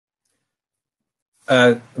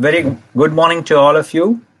Very good morning to all of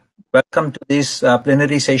you. Welcome to this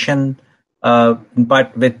plenary session in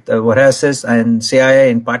part with Horasis and CII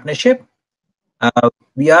in partnership.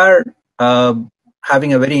 We are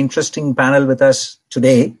having a very interesting panel with us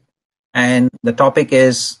today, and the topic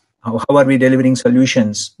is how are we delivering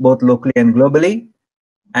solutions both locally and globally.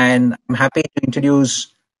 And I'm happy to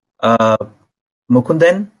introduce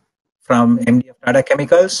Mukundan from MD of Tata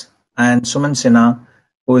Chemicals and Sinha,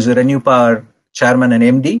 who is a Renew Power Chairman and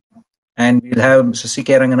MD. And we'll have Mr.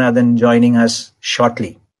 C.K. Ranganathan joining us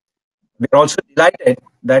shortly. We're also delighted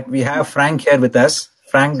that we have Frank here with us.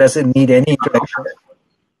 Frank doesn't need any introduction.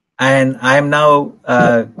 And I'm now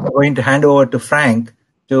going to hand over to Frank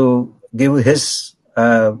to give his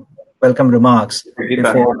welcome remarks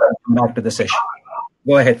before we come back to the session.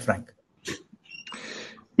 Go ahead, Frank.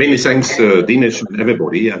 Many thanks, Dinesh and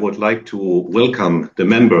everybody. I would like to welcome the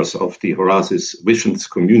members of the Horasis Visions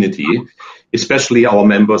community, especially our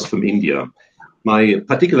members from India. My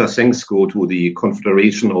particular thanks go to the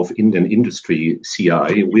Confederation of Indian Industry,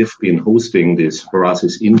 CII. We've been hosting this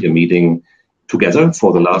Horasis India meeting together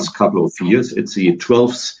for the last couple of years. It's the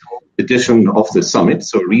 12th edition of the summit,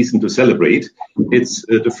 so a reason to celebrate. It's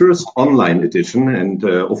the first online edition, and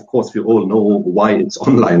of course we all know why it's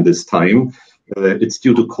online this time. It's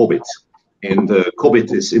due to COVID, and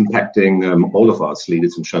COVID is impacting all of us,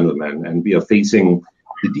 ladies and gentlemen, and we are facing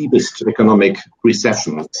the deepest economic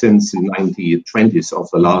recession since the 1920s of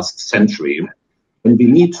the last century, and we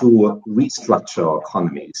need to restructure our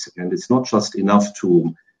economies. And it's not just enough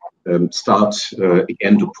to start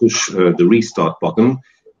again to push the restart button,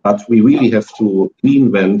 but we really have to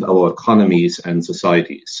reinvent our economies and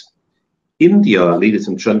societies. India, ladies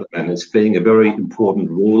and gentlemen, is playing a very important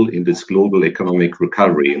role in this global economic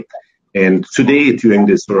recovery. And today, during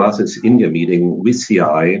this Horasis India meeting with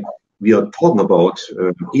CII, we are talking about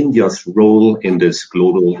India's role in this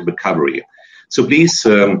global recovery. So please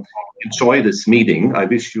enjoy this meeting. I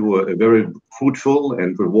wish you a very fruitful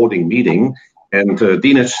and rewarding meeting. And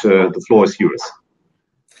Dinesh, the floor is yours.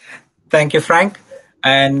 Thank you, Frank.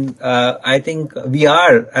 And I think we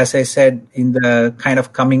are, as I said, in the kind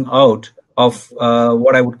of coming out of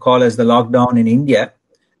what I would call as the lockdown in India.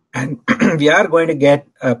 And we are going to get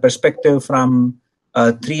a perspective from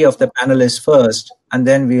three of the panelists first, and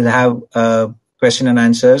then we'll have question and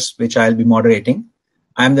answers, which I'll be moderating.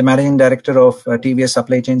 I'm the Managing Director of TVS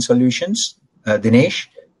Supply Chain Solutions, Dinesh.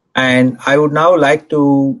 And I would now like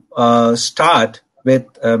to start with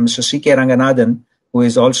Mr. C.K. Ranganathan, who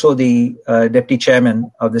is also the Deputy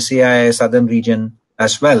Chairman of the CII Southern Region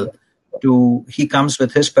as well. He comes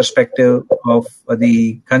with his perspective of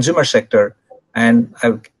the consumer sector. And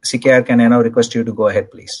CKR, can I now request you to go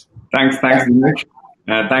ahead, please? Thanks, Dinesh.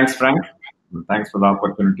 Thanks, Frank. Thanks for the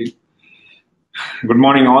opportunity. Good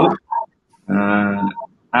morning, all.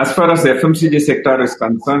 As far as the FMCG sector is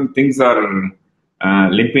concerned, things are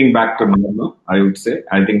limping back to normal, I would say.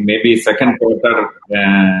 I think maybe second quarter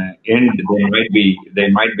end, they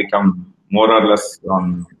might become more or less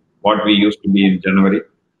on what we used to be in January,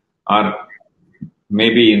 or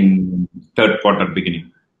maybe in third quarter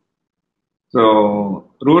beginning.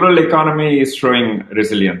 So rural economy is showing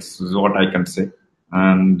resilience, is what I can say.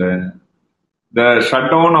 And the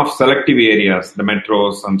shutdown of selective areas, the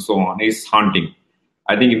metros and so on, is haunting.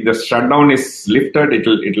 I think if the shutdown is lifted,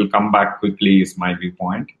 it'll come back quickly, is my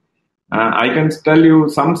viewpoint. I can tell you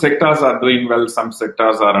some sectors are doing well, some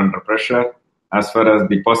sectors are under pressure. As far as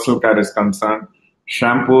the personal care is concerned,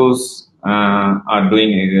 shampoos are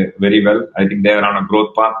doing very well. I think they are on a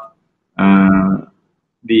growth path.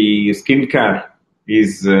 The skincare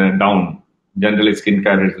is down. Generally,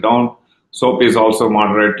 skincare is down. Soap is also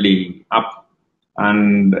moderately up.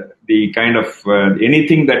 And the kind of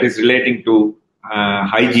anything that is relating to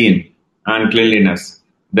hygiene and cleanliness,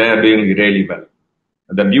 they are doing really well.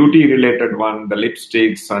 The beauty-related one, the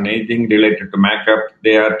lipsticks and anything related to makeup,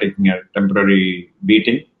 they are taking a temporary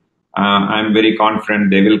beating. I'm very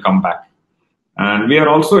confident they will come back. And we are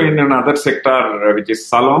also in another sector, which is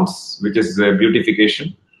salons, which is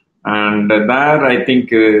beautification. And there, I think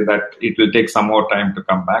that it will take some more time to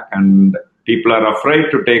come back. And people are afraid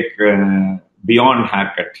to take beyond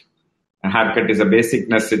haircut. A haircut is a basic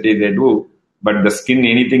necessity they do, but the skin,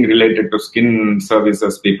 anything related to skin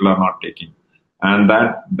services, people are not taking. And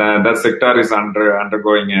that sector is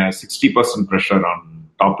undergoing a 60% pressure on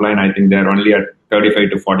top line. I think they're only at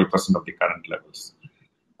 35 to 40% of the current levels.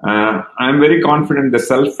 I'm very confident the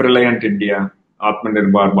self-reliant India,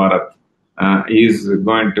 Atmanirbhar Bharat, is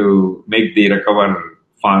going to make the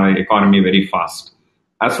economy very fast.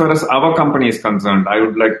 As far as our company is concerned, I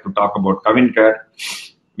would like to talk about CavinKare.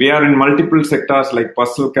 We are in multiple sectors like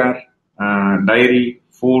personal care, dairy,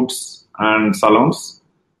 foods, and salons.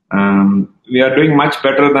 We are doing much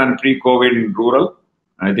better than pre-COVID in rural.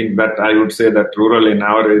 I think that I would say that rural in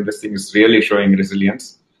our area, this thing is really showing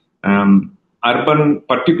resilience. Urban,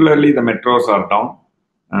 particularly the metros, are down.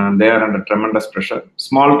 They are under tremendous pressure.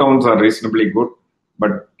 Small towns are reasonably good,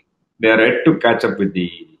 but they are yet to catch up with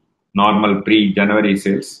the normal pre-January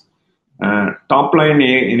sales. Top line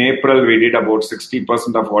in April, we did about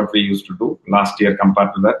 60% of what we used to do last year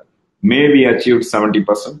compared to that. May we achieved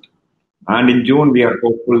 70%. And in June, we are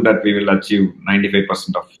hopeful that we will achieve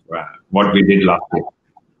 95% of what we did last year.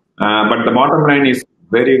 But the bottom line is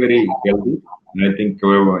very, very healthy. I think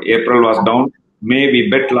April was down. May we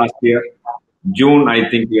bet last year. June, I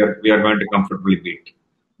think we are going to comfortably beat.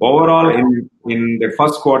 Overall, in the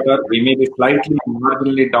first quarter, we may be slightly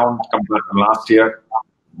marginally down compared to last year.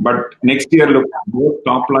 But next year, look, both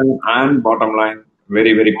top line and bottom line,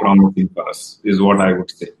 very, very promising for us, is what I would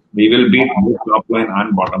say. We will beat both top line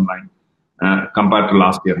and bottom line compared to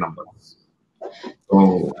last year numbers.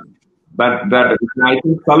 So that I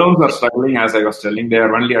think salons are struggling, as I was telling. They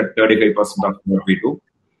are only at 35% of what we do.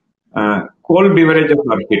 Cold beverages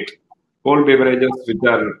are hit. Cold beverages which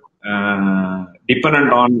are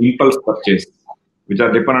dependent on impulse purchase, which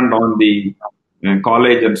are dependent on the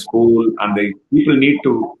college and school, and the people need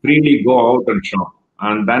to freely go out and shop,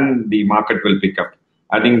 and then the market will pick up.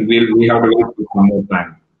 I think we have to wait for some more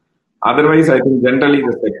time. Otherwise, I think generally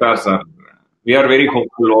the sectors are, we are very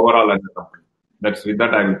hopeful overall as a company. With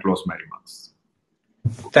that, I will close my remarks.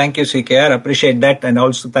 Thank you, CKR. Appreciate that. And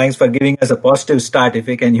also thanks for giving us a positive start, if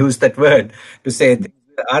we can use that word, to say things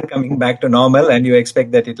are coming back to normal and you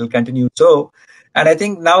expect that it will continue so. And I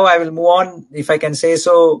think now I will move on, if I can say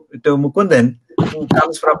so, to Mukundan, who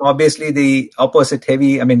comes from obviously the opposite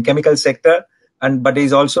chemical sector, but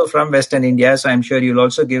he's also from Western India. So I'm sure you'll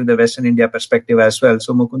also give the Western India perspective as well.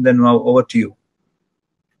 So Mukundan, now over to you.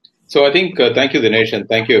 So I think, thank you, Dinesh, and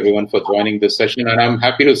thank you everyone for joining this session. And I'm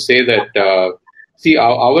happy to say that,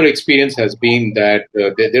 our experience has been that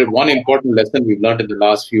there's one important lesson we've learned in the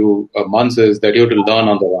last few months is that you have to learn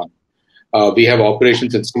on the run. We have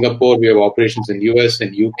operations in Singapore, we have operations in US,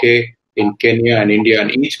 in UK, in Kenya and India, and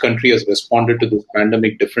each country has responded to this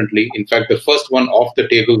pandemic differently. In fact, the first one off the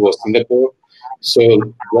table was Singapore.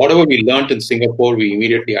 So whatever we learned in Singapore, we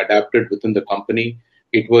immediately adapted within the company.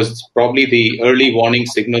 It was probably the early warning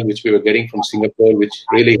signal which we were getting from Singapore, which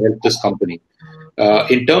really helped this company.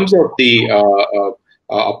 In terms of the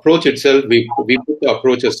approach itself, we put the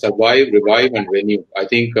approach as survive, revive, and renew. I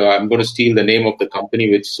think I'm going to steal the name of the company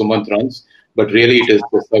which Sumant runs, but really it is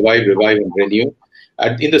the survive, revive, and renew.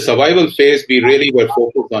 In the survival phase, we really were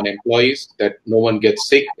focused on employees, that no one gets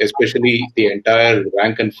sick, especially the entire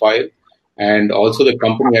rank and file. And also the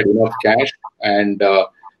company had enough cash. And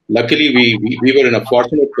luckily, we were in a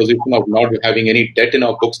fortunate position of not having any debt in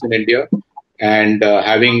our books in India and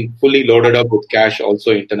having fully loaded up with cash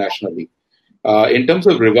also internationally. In terms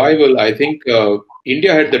of revival, I think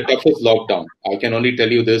India had the toughest lockdown. I can only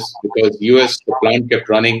tell you this because US, the plant kept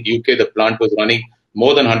running. UK, the plant was running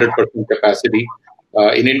more than 100% capacity.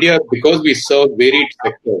 In India, because we serve varied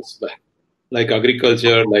sectors like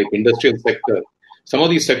agriculture, like industrial sector, some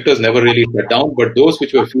of these sectors never really shut down, but those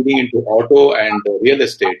which were feeding into auto and real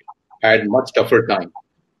estate had much tougher time,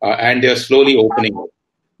 and they are slowly opening up.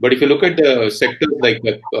 But if you look at the sectors like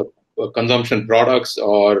consumption products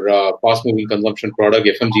or fast-moving consumption product,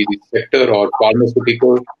 FMCG sector or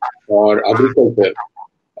pharmaceutical or agriculture,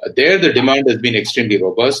 there the demand has been extremely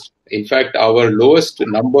robust. In fact, our lowest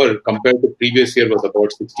number compared to previous year was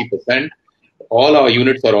about 60%. All our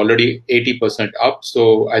units are already 80% up.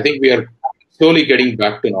 So I think we are slowly getting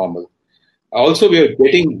back to normal. Also, we are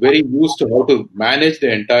getting very used to how to manage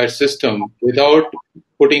the entire system without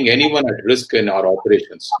putting anyone at risk in our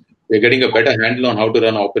operations. We're getting a better handle on how to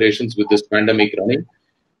run operations with this pandemic running.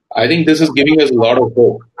 I think this is giving us a lot of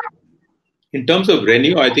hope. In terms of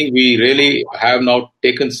renew, I think we really have now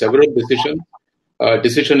taken several decisions.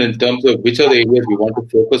 Decision in terms of which are the areas we want to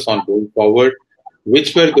focus on going forward,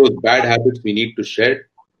 which were those bad habits we need to shed,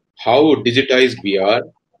 how digitized we are,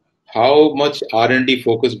 how much R&D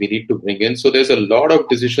focus we need to bring in. So there's a lot of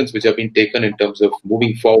decisions which have been taken in terms of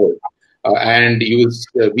moving forward. And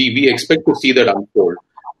we expect to see that unfold.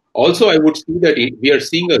 Also, I would see that we are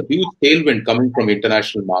seeing a huge tailwind coming from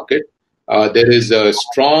international market. There is a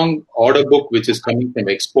strong order book which is coming from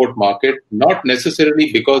export market, not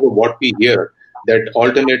necessarily because of what we hear that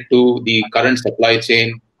alternate to the current supply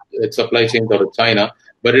chains out of China,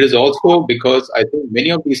 but it is also because I think many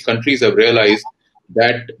of these countries have realized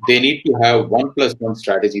that they need to have 1+1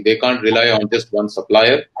 strategy. They can't rely on just one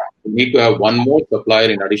supplier. They need to have one more supplier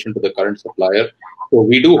in addition to the current supplier. So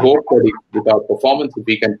we do hope that with our performance, if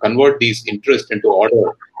we can convert these interest into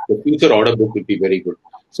order, the future order book will be very good.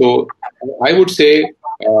 So I would say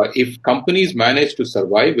if companies manage to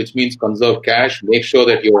survive, which means conserve cash, make sure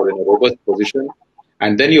that you are in a robust position,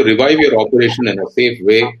 and then you revive your operation in a safe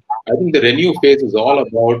way, I think the renew phase is all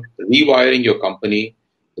about rewiring your company,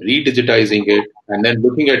 redigitizing it, and then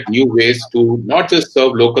looking at new ways to not just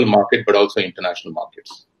serve local market, but also international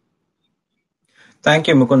markets. Thank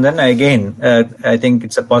you, Mukundan. Again, I think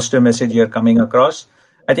it's a positive message you're coming across.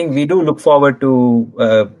 I think we do look forward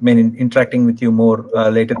to interacting with you more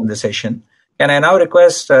later in the session. Can I now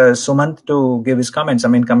request Sumant to give his comments? I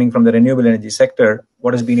mean, coming from the renewable energy sector,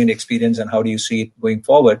 what has been your experience and how do you see it going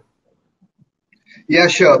forward? Yeah,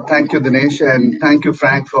 sure. Thank you, Dinesh. And thank you,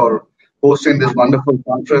 Frank, for hosting this wonderful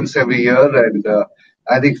conference every year. And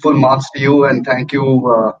I think full marks to you. And thank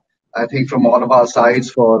you, I think, from all of our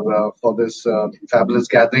sides for this fabulous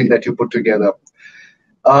gathering that you put together.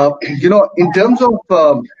 In terms of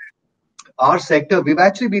our sector, we've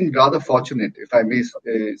actually been rather fortunate, if I may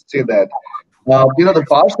say that. The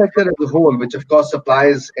power sector as a whole, which of course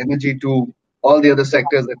supplies energy to all the other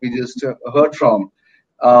sectors that we just heard from,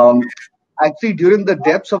 actually during the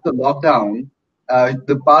depths of the lockdown,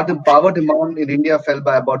 the power demand in India fell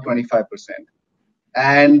by about 25%.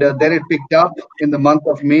 And then it picked up in the month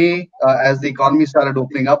of May as the economy started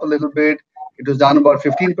opening up a little bit. It was down about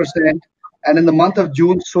 15%. And in the month of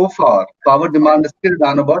June so far, power demand is still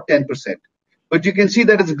down about 10%. But you can see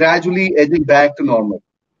that it's gradually edging back to normal.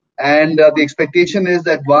 And the expectation is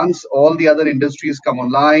that once all the other industries come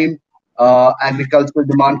online, agricultural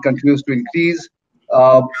demand continues to increase,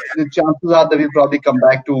 the chances are that we'll probably come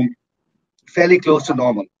back to fairly close to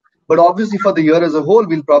normal. But obviously for the year as a whole,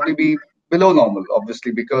 we'll probably be below normal,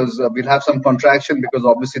 obviously, because we'll have some contraction because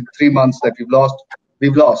obviously the 3 months that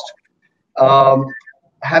we've lost.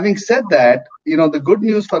 Having said that, the good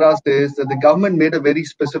news for us is that the government made a very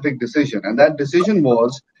specific decision. And that decision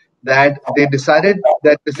was that they decided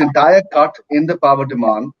that this entire cut in the power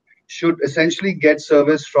demand should essentially get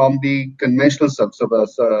service from the conventional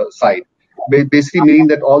side. Basically meaning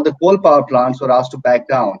that all the coal power plants were asked to back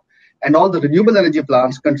down and all the renewable energy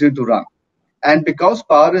plants continue to run. And because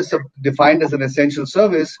power is defined as an essential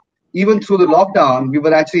service, even through the lockdown, we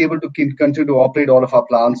were actually able to continue to operate all of our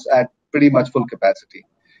plants at pretty much full capacity.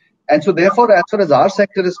 And so therefore, as far as our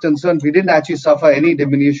sector is concerned, we didn't actually suffer any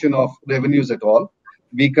diminution of revenues at all.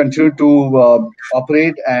 We continue to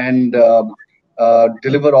operate and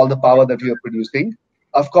deliver all the power that we are producing.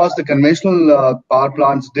 Of course, the conventional power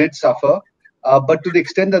plants did suffer, but to the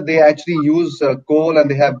extent that they actually use coal and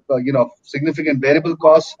they have significant variable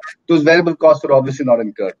costs, those variable costs were obviously not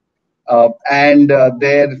incurred. And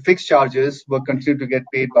their fixed charges were continued to get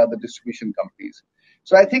paid by the distribution companies.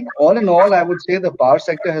 So I think all in all, I would say the power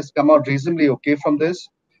sector has come out reasonably okay from this.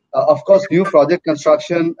 Of course, new project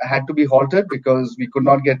construction had to be halted because we could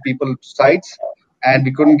not get people to sites and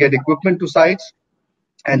we couldn't get equipment to sites.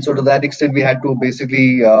 And so to that extent, we had to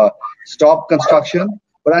basically stop construction.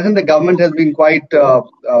 But I think the government has been quite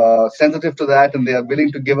sensitive to that, and they are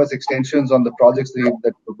willing to give us extensions on the projects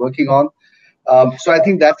that we're working on. So I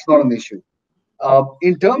think that's not an issue.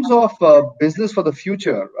 In terms of business for the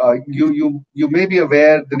future, you may be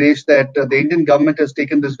aware, Dinesh, that the Indian government has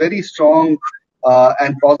taken this very strong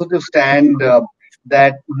and positive stand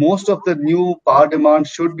that most of the new power demand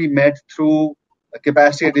should be met through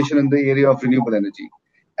capacity addition in the area of renewable energy.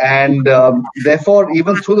 And therefore,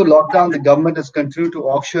 even through the lockdown, the government has continued to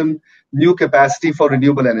auction new capacity for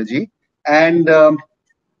renewable energy. And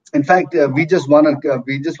in fact, we just won a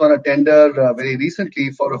tender very recently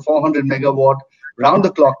for a 400 megawatt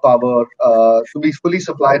round-the-clock power to be fully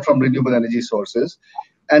supplied from renewable energy sources.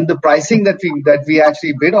 And the pricing that we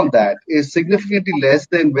actually bid on that is significantly less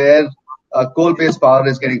than where coal-based power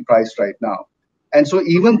is getting priced right now. And so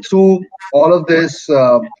even through all of this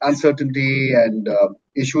uncertainty and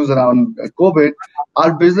issues around COVID,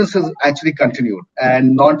 our business has actually continued.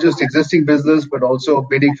 And not just existing business, but also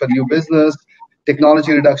bidding for new business.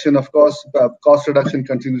 Technology reduction, of course, cost reduction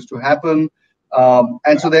continues to happen.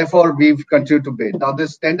 And so therefore, we've continued to bid. Now,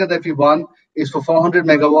 this tender that we won is for 400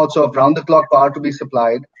 megawatts of round-the-clock power to be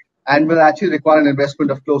supplied and will actually require an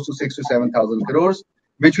investment of close to 6,000 to 7,000 crores,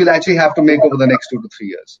 which we'll actually have to make over the next 2 to 3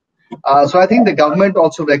 years. So I think the government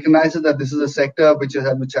also recognizes that this is a sector which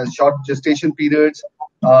has short gestation periods,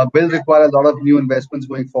 will require a lot of new investments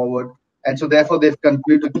going forward. And so therefore, they've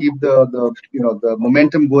continued to keep the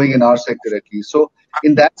momentum going in our sector at least. So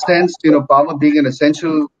in that sense, power being an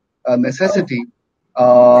essential necessity,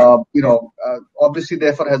 obviously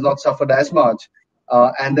therefore has not suffered as much.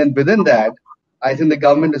 And then within that, I think the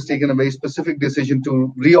government has taken a very specific decision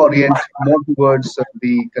to reorient more towards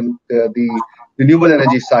the renewable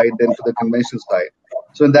energy side than to the conventional side.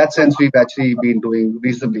 So in that sense, we've actually been doing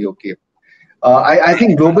reasonably okay. I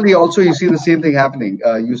think globally also you see the same thing happening.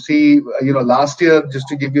 You see, last year, just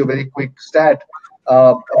to give you a very quick stat,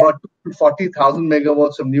 about 40,000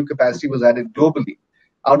 megawatts of new capacity was added globally,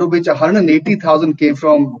 out of which 180,000 came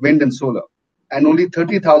from wind and solar, and only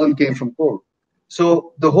 30,000 came from coal.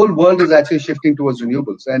 So the whole world is actually shifting towards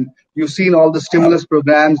renewables. And you've seen all the stimulus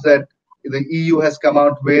programs that the EU has come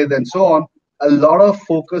out with and so on. A lot of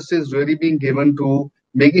focus is really being given to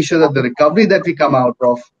making sure that the recovery that we come out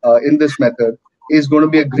of in this method is going to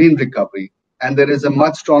be a green recovery. And there is a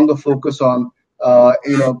much stronger focus on,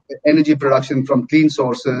 energy production from clean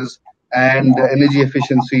sources and energy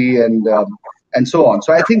efficiency and so on.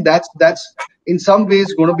 So I think that's in some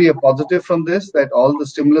ways going to be a positive from this, that all the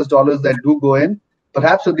stimulus dollars that do go in,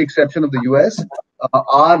 perhaps with the exception of the US,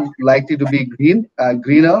 are likely to be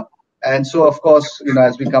greener. And so, of course,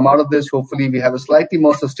 as we come out of this, hopefully we have a slightly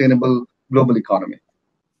more sustainable global economy.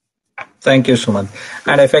 Thank you, Sumant.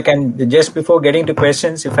 And if I can, just before getting to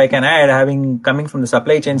questions, if I can add, coming from the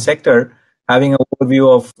supply chain sector, having an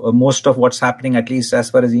overview of most of what's happening, at least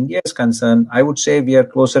as far as India is concerned, I would say we are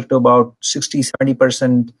closer to about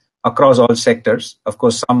 60-70% across all sectors. Of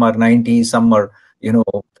course, some are 90, some are,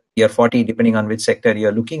 40, depending on which sector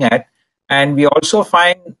you're looking at. And we also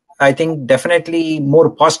find, I think, definitely more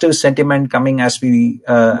positive sentiment coming as the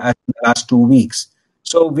last 2 weeks.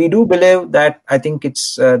 So we do believe that I think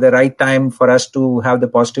it's the right time for us to have the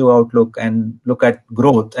positive outlook and look at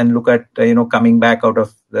growth and look at, coming back out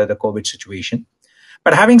of the COVID situation.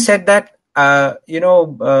 But having said that,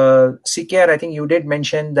 CKR, I think you did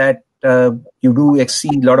mention that you do see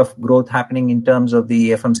a lot of growth happening in terms of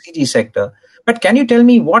the FMCG sector. But can you tell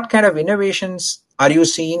me what kind of innovations are you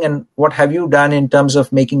seeing and what have you done in terms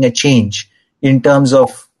of making a change in terms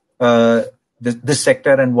of this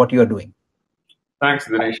sector and what you are doing? Thanks,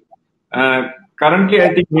 Dinesh. Currently,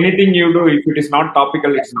 I think anything you do, if it is not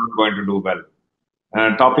topical, it's not going to do well.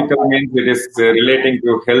 Topical means it is relating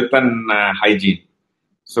to health and hygiene.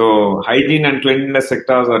 So hygiene and cleanliness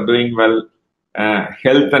sectors are doing well.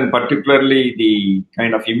 Health and particularly the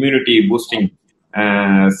kind of immunity boosting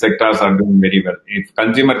sectors are doing very well. If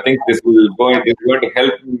consumer thinks this is going to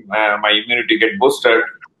help my immunity get boosted,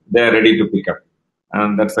 they are ready to pick up.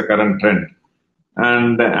 And that's the current trend.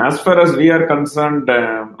 And as far as we are concerned,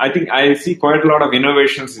 I think I see quite a lot of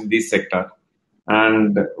innovations in this sector.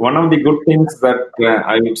 And one of the good things that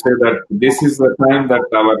I would say that this is the time that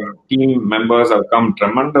our team members have come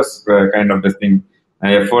tremendous kind of this thing,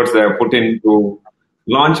 efforts they have put in to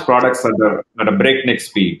launch products at a breakneck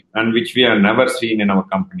speed, and which we have never seen in our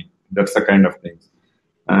company. That's the kind of things.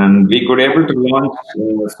 And we could able to launch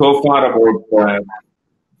so far about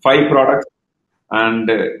 5 products. And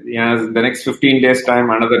in the next 15 days' time,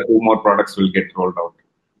 another 2 more products will get rolled out.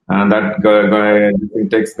 And that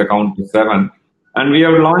takes the count to 7. And we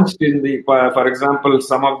have launched for example,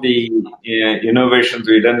 some of the innovations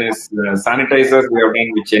we've done is sanitizers we have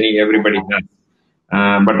done, which everybody has.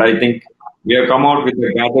 But I think we have come out with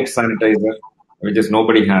a gadget sanitizer, which is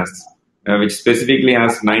nobody has, which specifically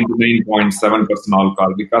has 99.7%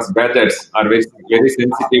 alcohol, because gadgets are very, very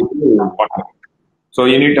sensitive to water. So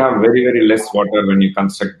you need to have very, very less water when you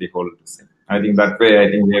construct the whole thing. I think that way, I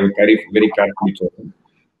think we have very carefully chosen.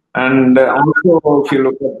 And also, if you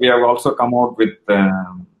look at, we have also come out with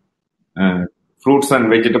fruits and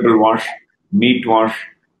vegetable wash, meat wash,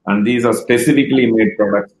 and these are specifically made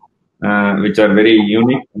products, which are very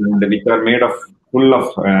unique and which are made of full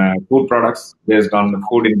of food products based on the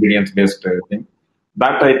food ingredients based thing.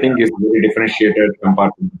 That I think is very differentiated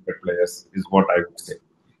compared to market players, is what I would say.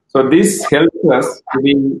 So this helps us to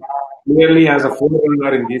be clearly as a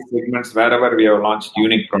forerunner in these segments wherever we have launched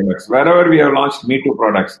unique products. Wherever we have launched Me Too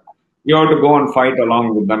products, you have to go and fight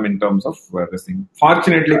along with them in terms of this thing.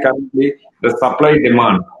 Fortunately, currently, the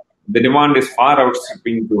demand is far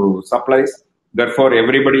outstripping to supplies. Therefore,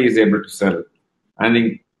 everybody is able to sell. I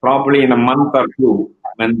think probably in a month or 2,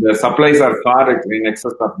 when the supplies are far in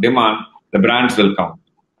excess of demand, the brands will count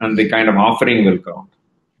and the kind of offering will count.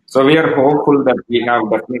 So we are hopeful that we have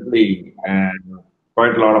definitely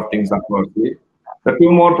quite a lot of things up our sleeve. The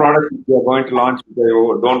 2 more products we are going to launch, I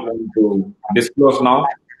don't want to disclose now,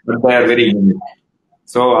 but they are very unique.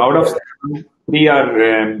 So out of 3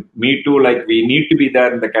 are Me Too, like we need to be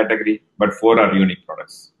there in the category, but 4 are unique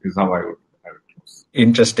products, is how I would close.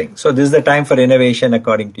 Interesting. So this is the time for innovation,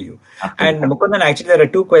 according to you. Absolutely. And Mukundan, actually, there are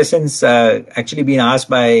 2 questions actually being asked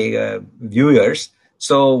by viewers.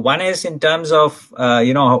 So one is in terms of,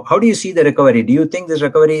 how do you see the recovery? Do you think this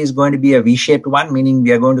recovery is going to be a V-shaped one, meaning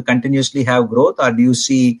we are going to continuously have growth, or do you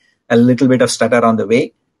see a little bit of stutter on the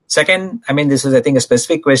way? Second, this is, I think, a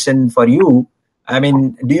specific question for you.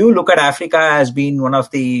 Do you look at Africa as being one of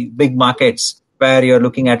the big markets where you're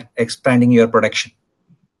looking at expanding your production?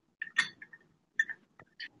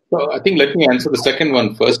 So I think let me answer the second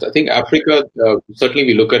one first. I think Africa, certainly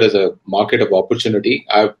we look at as a market of opportunity.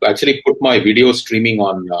 I've actually put my video streaming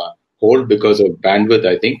on hold because of bandwidth,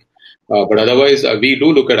 I think. But otherwise, we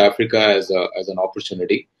do look at Africa as an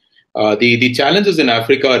opportunity. The challenges in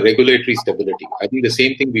Africa are regulatory stability. I think the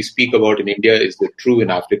same thing we speak about in India is true in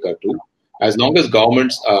Africa too. As long as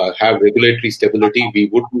governments have regulatory stability, we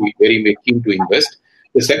would be very keen to invest.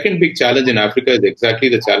 The second big challenge in Africa is exactly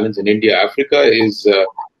the challenge in India. Africa is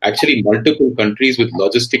actually multiple countries with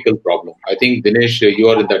logistical problem. I think, Dinesh, you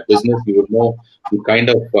are in that business. You would know the kind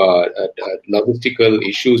of logistical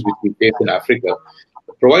issues which we face in Africa.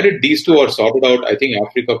 Provided these two are sorted out, I think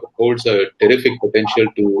Africa holds a terrific potential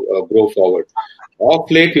to grow forward. Of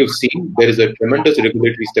late, we've seen there is a tremendous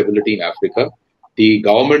regulatory stability in Africa. The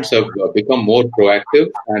governments have become more proactive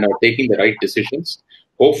and are taking the right decisions.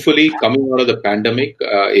 Hopefully, coming out of the pandemic,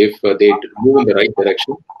 if they move in the right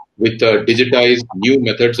direction with digitized new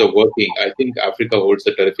methods of working, I think Africa holds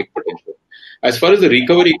a terrific potential. As far as the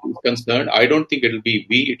recovery is concerned, I don't think it will be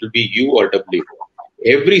V, it will be U or W.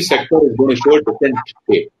 Every sector is going to show a different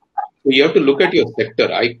shape. So you have to look at your sector.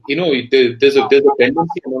 There's a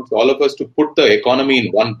tendency amongst all of us to put the economy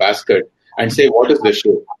in one basket and say, what is the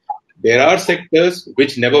shape? There are sectors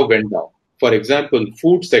which never went down. For example,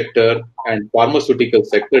 food sector and pharmaceutical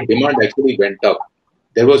sector demand actually went up.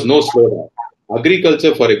 There was no slowdown.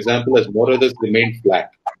 Agriculture, for example, has more or less remained flat,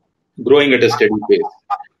 growing at a steady pace.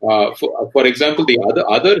 For example, the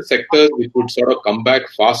other sectors which would sort of come back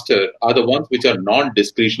faster are the ones which are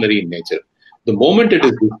non-discretionary in nature. The moment it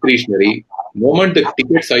is discretionary, the moment the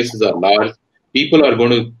ticket sizes are large, people are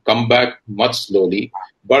going to come back much slowly.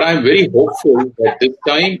 But I'm very hopeful that this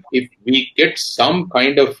time, if we get some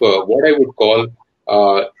kind of what I would call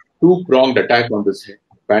two-pronged attack on this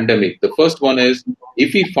pandemic. The first one is,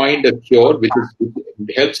 if we find a cure which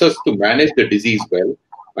helps us to manage the disease well,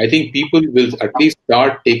 I think people will at least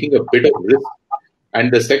start taking a bit of risk.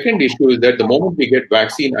 And the second issue is that the moment we get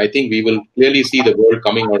vaccine, I think we will clearly see the world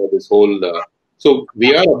coming out of this whole. So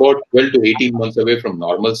we are about 12 to 18 months away from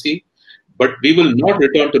normalcy, but we will not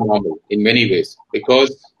return to normal in many ways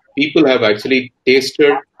because people have actually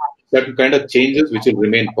tasted certain kind of changes which will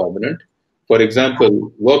remain permanent. For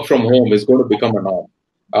example, work from home is going to become a norm.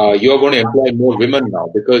 You are going to employ more women now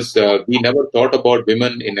because we never thought about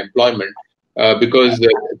women in employment. Because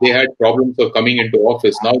they had problems of coming into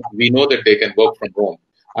office. Now we know that they can work from home.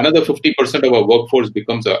 Another 50% of our workforce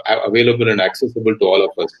becomes available and accessible to all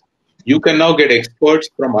of us. You can now get experts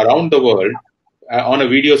from around the world on a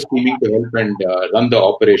video streaming to help and run the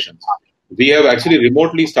operations. We have actually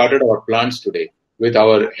remotely started our plants today with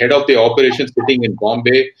our head of the operations sitting in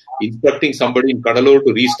Bombay, instructing somebody in Cuddalore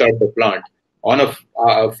to restart the plant on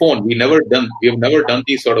a phone. We have never done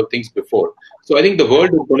these sort of things before. So I think the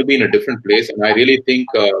world is going to be in a different place, and I really think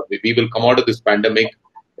we will come out of this pandemic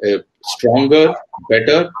stronger,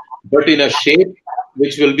 better, but in a shape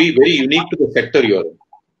which will be very unique to the sector you're in.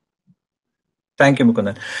 Thank you,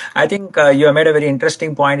 Mukundan. I think you have made a very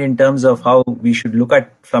interesting point in terms of how we should look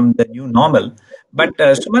at from the new normal. But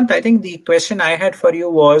Sumant, I think the question I had for you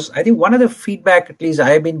was, I think one of the feedback, at least I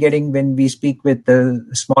have been getting when we speak with the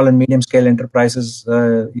small and medium scale enterprises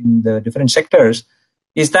in the different sectors,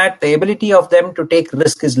 is that the ability of them to take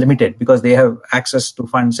risk is limited because they have access to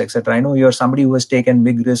funds, etc. I know you're somebody who has taken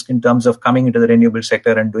big risk in terms of coming into the renewable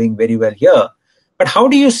sector and doing very well here. But how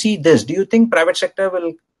do you see this? Do you think private sector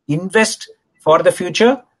will invest for the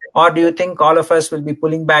future? Or do you think all of us will be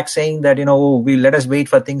pulling back saying that, we let us wait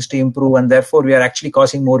for things to improve and therefore we are actually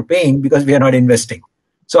causing more pain because we are not investing?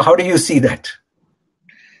 So how do you see that?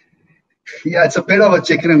 Yeah, it's a bit of a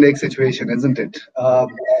chicken and egg situation, isn't it?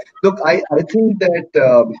 Look, I think that,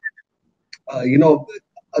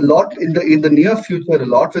 a lot in the near future, a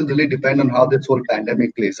lot will really depend on how this whole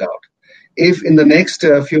pandemic plays out. If in the next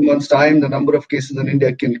few months' time, the number of cases in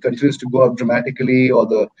India continues to go up dramatically, or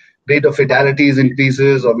the rate of fatalities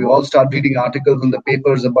increases, or we all start reading articles in the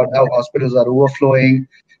papers about how hospitals are overflowing,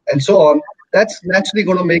 and so on, that's naturally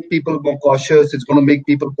going to make people more cautious. It's going to make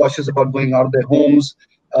people cautious about going out of their homes,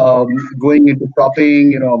 going into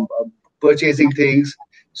shopping, purchasing things.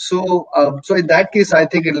 So in that case, I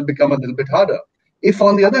think it'll become a little bit harder. If,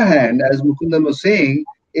 on the other hand, as Mukundan was saying,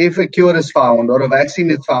 if a cure is found or a vaccine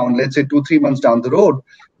is found, let's say 2-3 months down the road,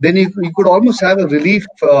 then you could almost have a relief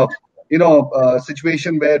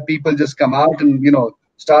situation where people just come out and,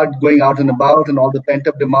 start going out and about and all the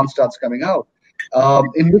pent-up demand starts coming out.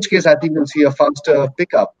 In which case, I think we'll see a faster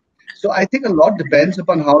pickup. So I think a lot depends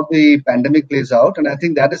upon how the pandemic plays out. And I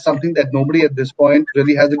think that is something that nobody at this point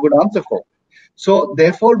really has a good answer for. So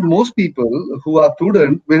therefore, most people who are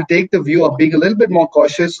prudent will take the view of being a little bit more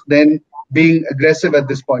cautious than being aggressive at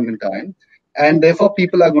this point in time. And therefore,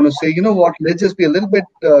 people are going to say, you know what, let's just be a little bit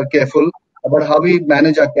careful about how we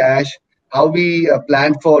manage our cash, how we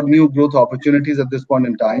plan for new growth opportunities at this point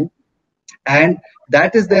in time. And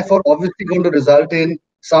that is therefore obviously going to result in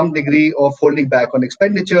some degree of holding back on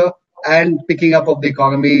expenditure and picking up of the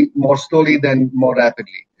economy more slowly than more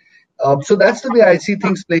rapidly. So that's the way I see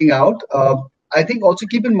things playing out. I think also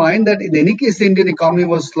keep in mind that in any case, the Indian economy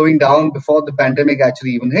was slowing down before the pandemic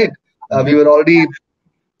actually even hit. We were already,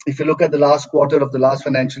 if you look at the last quarter of the last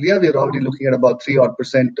financial year, we are already looking at about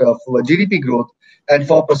 3% of GDP growth and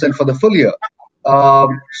 4% for the full year.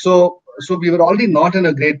 So we were already not in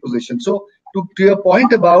a great position. So to your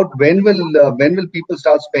point about when will people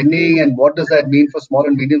start spending and what does that mean for small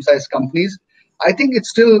and medium-sized companies, I think it's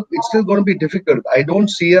still going to be difficult. I don't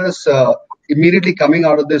see us immediately coming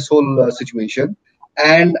out of this whole situation.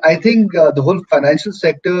 And I think the whole financial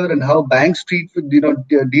sector and how banks deal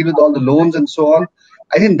with all the loans and so on,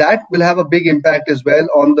 I think that will have a big impact as well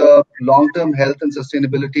on the long-term health and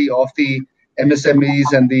sustainability of the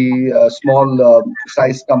MSMEs and the small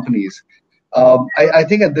sized companies. I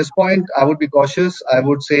think at this point, I would be cautious. I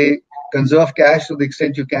would say conserve cash to the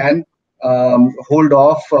extent you can. Hold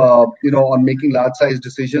off, on making large-sized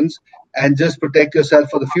decisions and just protect yourself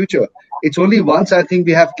for the future. It's only once I think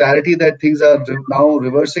we have clarity that things are now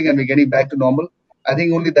reversing and we're getting back to normal. I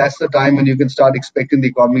think only that's the time when you can start expecting the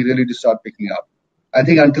economy really to start picking up. I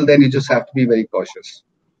think until then, you just have to be very cautious.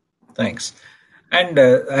 Thanks. And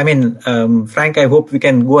Frank, I hope we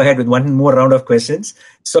can go ahead with one more round of questions.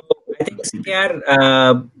 So I think,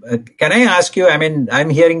 can I ask you, I'm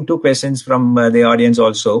hearing two questions from the audience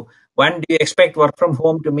also. One, do you expect work from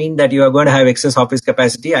home to mean that you are going to have excess office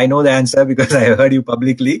capacity? I know the answer because I heard you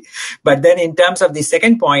publicly. But then in terms of the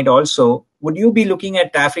second point also, would you be looking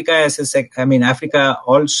at Africa as Africa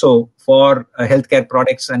also for healthcare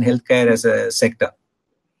products and healthcare as a sector?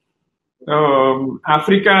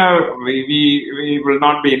 Africa, we will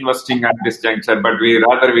not be investing at this juncture, but we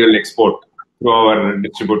will export to our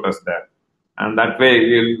distributors there. And that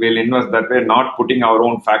way, we'll invest that way, not putting our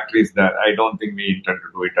own factories there. I don't think we intend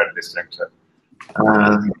to do it at this juncture.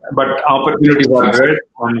 But opportunities are great,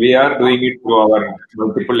 and we are doing it through our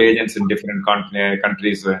multiple agents in different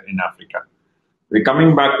countries in Africa. We're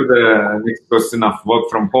coming back to the next question of work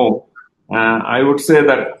from home. I would say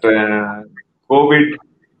that COVID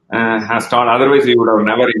has started. Otherwise, we would have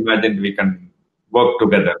never imagined we can work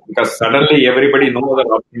together because suddenly everybody knows that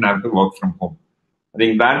option have to work from home. I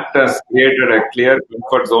think that has created a clear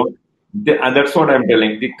comfort zone. And that's what I'm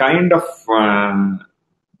telling. The kind of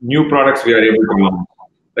new products we are able to launch,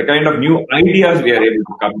 the kind of new ideas we are able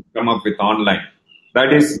to come up with online,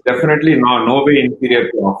 that is definitely no way inferior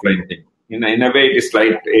to offline thing. In a way, it is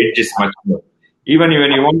like edge is much more. Even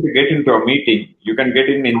when you want to get into a meeting, you can get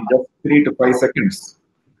in just 3 to 5 seconds.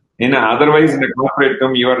 Otherwise, in a corporate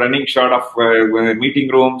room, you are running short of meeting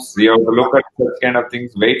rooms. You have to look at such kind of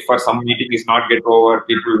things. Wait for some meeting is not get over.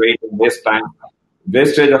 People wait and waste time.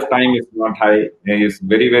 Wastage of time is not high. It is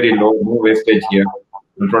very, very low. No wastage here.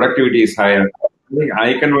 The productivity is higher.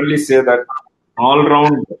 I can only say that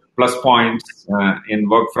all-round plus points in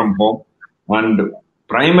work from home and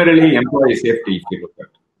primarily employee safety, if you look at.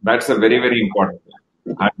 That's a very, very important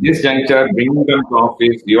thing. At this juncture, bringing them to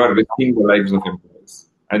office, you are risking the lives of employees.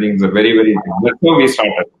 I think it's a very, very thing. That's how we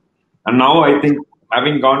started. And now I think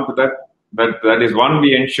having gone to that is one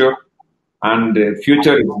we ensure, and the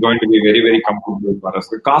future is going to be very, very comfortable for us.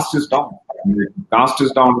 The cost is down. The cost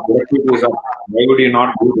is down, productivity is up. Why would you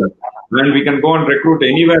not do that? And we can go and recruit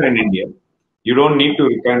anywhere in India. You don't need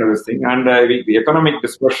to kind of this thing. And the economic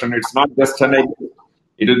dispersion, it's not just Chennai.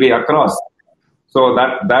 It will be across. So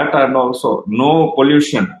that and also no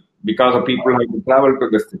pollution because of people have to travel to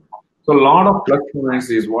this thing. So a lot of plus points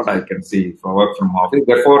is what I can see for work from office.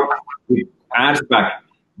 Therefore, it adds back.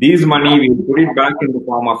 These money, we put it back in the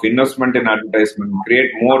form of investment in advertisement,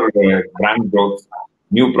 create more brand growth,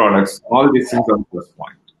 new products. All these things are plus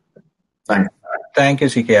point. Thanks. Thank you,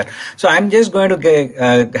 CKR. So I'm just going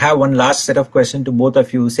to have one last set of questions to both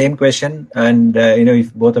of you. Same question, and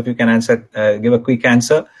if both of you can answer, give a quick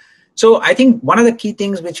answer. So I think one of the key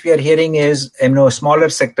things which we are hearing is, smaller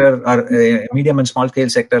sector or medium and small scale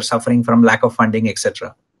sector suffering from lack of funding,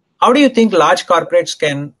 etc. How do you think large corporates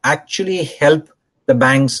can actually help the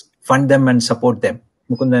banks fund them and support them?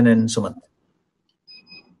 Mukundan and Sumant.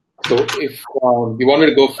 So if you want me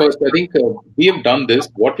to go first, I think we have done this.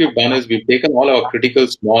 What we've done is we've taken all our critical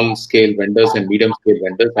small-scale vendors and medium-scale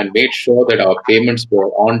vendors and made sure that our payments were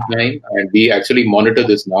on time. And we actually monitor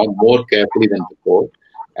this now more carefully than before.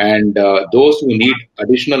 And those who need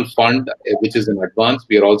additional fund, which is in advance,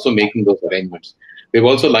 we are also making those arrangements. We've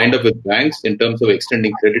also lined up with banks in terms of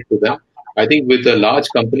extending credit to them. I think with a large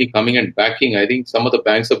company coming and backing, I think some of the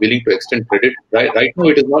banks are willing to extend credit. Right now,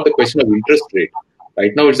 it is not a question of interest rate.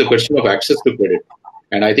 Right now, it's a question of access to credit.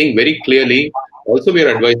 And I think very clearly, also we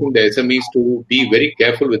are advising the SMEs to be very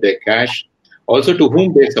careful with their cash, also to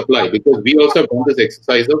whom they supply, because we also have done this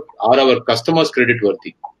exercise of, are our customers credit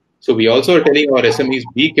worthy? So we also are telling our SMEs,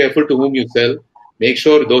 be careful to whom you sell. Make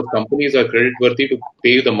sure those companies are credit worthy to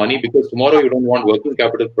pay you the money, because tomorrow you don't want working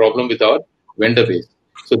capital problem with our vendor base.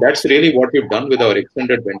 So that's really what we've done with our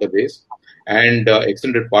extended vendor base and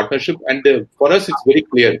extended partnership. And for us, it's very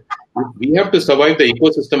clear. We have to survive, the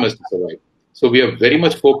ecosystem has to survive. So we are very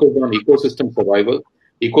much focused on ecosystem survival,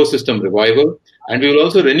 ecosystem revival, and we will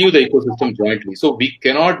also renew the ecosystem jointly. So we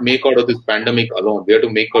cannot make out of this pandemic alone. We have to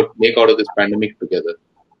make out of this pandemic together.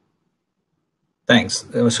 Thanks.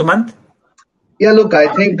 Sumant? Yeah, look,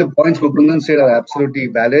 I think the points Mukundan said are absolutely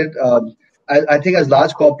valid. I think as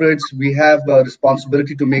large corporates, we have a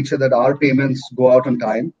responsibility to make sure that our payments go out on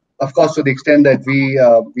time. Of course, to the extent that we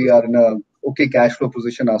are in a okay cash flow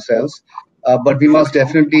position ourselves. But we must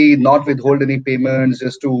definitely not withhold any payments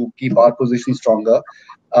just to keep our position stronger.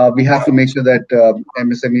 We have to make sure that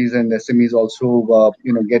MSMEs and SMEs also,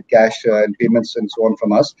 get cash and payments and so on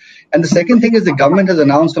from us. And the second thing is the government has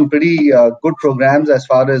announced some pretty good programs as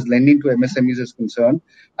far as lending to MSMEs is concerned.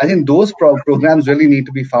 I think those programs really need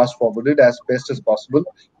to be fast forwarded as best as possible.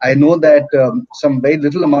 I know that some very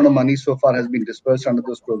little amount of money so far has been dispersed under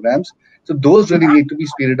those programs. So those really need to be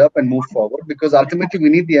speeded up and moved forward, because ultimately we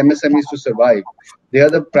need the MSMEs to survive. They are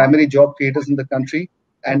the primary job creators in the country.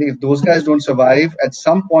 And if those guys don't survive, at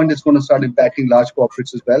some point it's going to start impacting large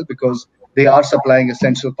corporates as well, because they are supplying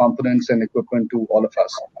essential components and equipment to all of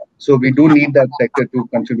us. So we do need that sector to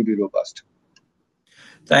continue to be robust.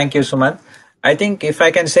 Thank you, Sumant. I think if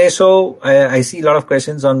I can say so, I see a lot of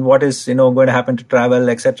questions on what is going to happen to travel,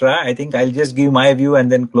 etc. I think I'll just give my view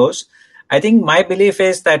and then close. I think my belief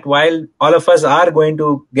is that while all of us are going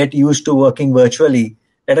to get used to working virtually,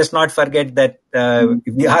 let us not forget that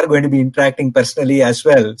we are going to be interacting personally as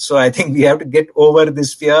well. So I think we have to get over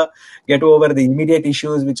this fear, get over the immediate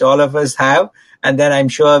issues which all of us have. And then I'm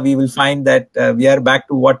sure we will find that we are back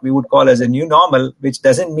to what we would call as a new normal, which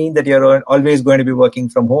doesn't mean that you're always going to be working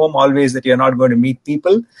from home, always that you're not going to meet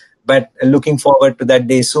people, but looking forward to that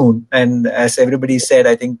day soon. And as everybody said,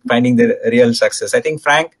 I think finding the real success. I think,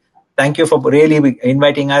 Frank, thank you for really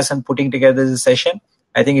inviting us and putting together this session.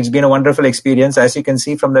 I think it's been a wonderful experience. As you can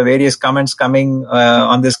see from the various comments coming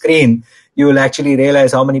on the screen, you will actually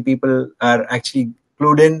realize how many people are actually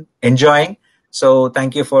clued in, enjoying. So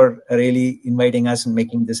thank you for really inviting us and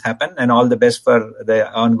making this happen, and all the best for the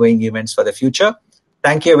ongoing events for the future.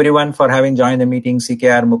 Thank you everyone for having joined the meeting,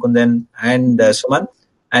 CKR, Mukundan and Sumant.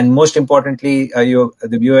 And most importantly,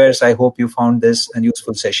 the viewers, I hope you found this a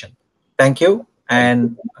useful session. Thank you,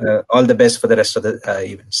 and all the best for the rest of the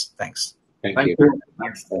events. Thanks. Thank you.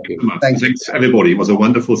 Thank you. Thanks, everybody. It was a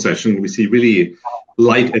wonderful session. We see really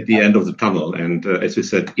light at the end of the tunnel. And as we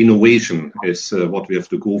said, innovation is what we have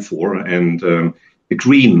to go for. And the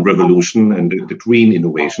green revolution and the green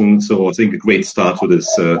innovation. So I think a great start to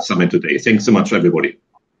this summit today. Thanks so much, everybody.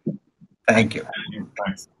 Thank you.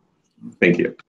 Thank you.